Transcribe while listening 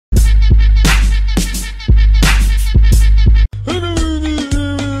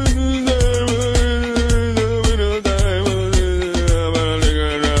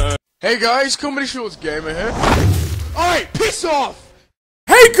guys, Comedy Shorts Gamer here. Alright, piss off!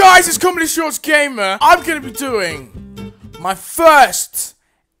 Hey guys, it's Comedy Shorts Gamer. I'm gonna be doing my first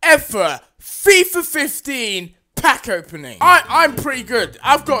ever FIFA 15 pack opening. I'm pretty good.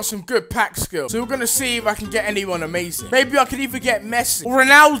 I've got some good pack skills. So we're gonna see if I can get anyone amazing. Maybe I could either get Messi, or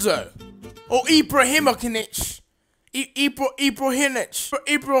Ronaldo, or Ibrahimovic.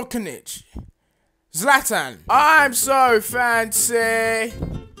 Ibrahimovic. Zlatan. I'm so fancy.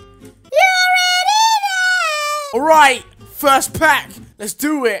 You already know. Alright, first pack. Let's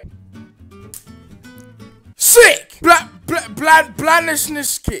do it. Sick!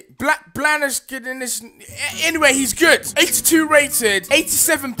 Blandishness kit. Anyway, he's good. 82 rated,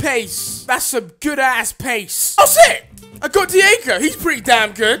 87 pace. That's some good ass pace. Oh, sick! I got Diego. He's pretty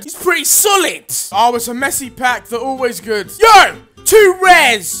damn good. He's pretty solid. Oh, it's a messy pack. They're always good. Yo! 2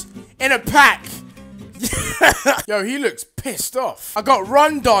 rares in a pack. Yo, he looks pissed off. I got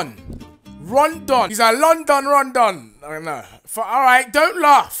Rondon. He's a London Rondon. I don't know. Alright, don't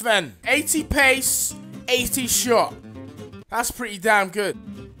laugh then. 80 pace, 80 shot. That's pretty damn good.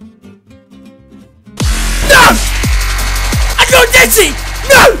 No! I got Deji!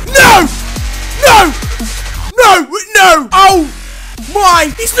 No! Oh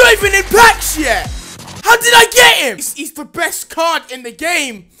my! He's not even in packs yet! How did I get him? He's the best card in the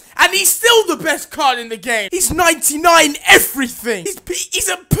game. And he's still the best card in the game. He's 99 everything. He's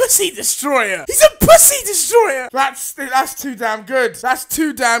a pussy destroyer. That's too damn good. That's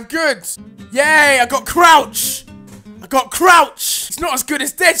too damn good. Yay, I got Crouch. He's not as good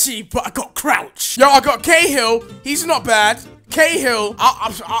as Deji, but I got Crouch. Yo, I got Cahill. He's not bad. Cahill,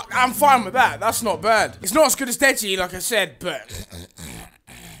 I'm fine with that. That's not bad. It's not as good as Deji, like I said, but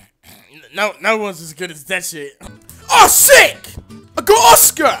no one's as good as Deji. Oh, sick! I got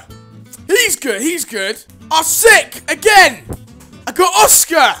Oscar! He's good. Oh, sick! Again! I got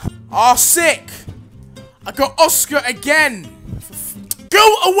Oscar! Oh, sick! I got Oscar again!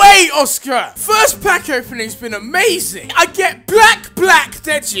 Go away, Oscar! First pack opening's been amazing! I get black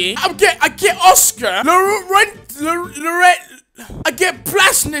Deji. I get Oscar. I get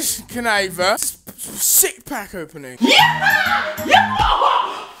Blasnish Canava. Sick pack opening. Yeah!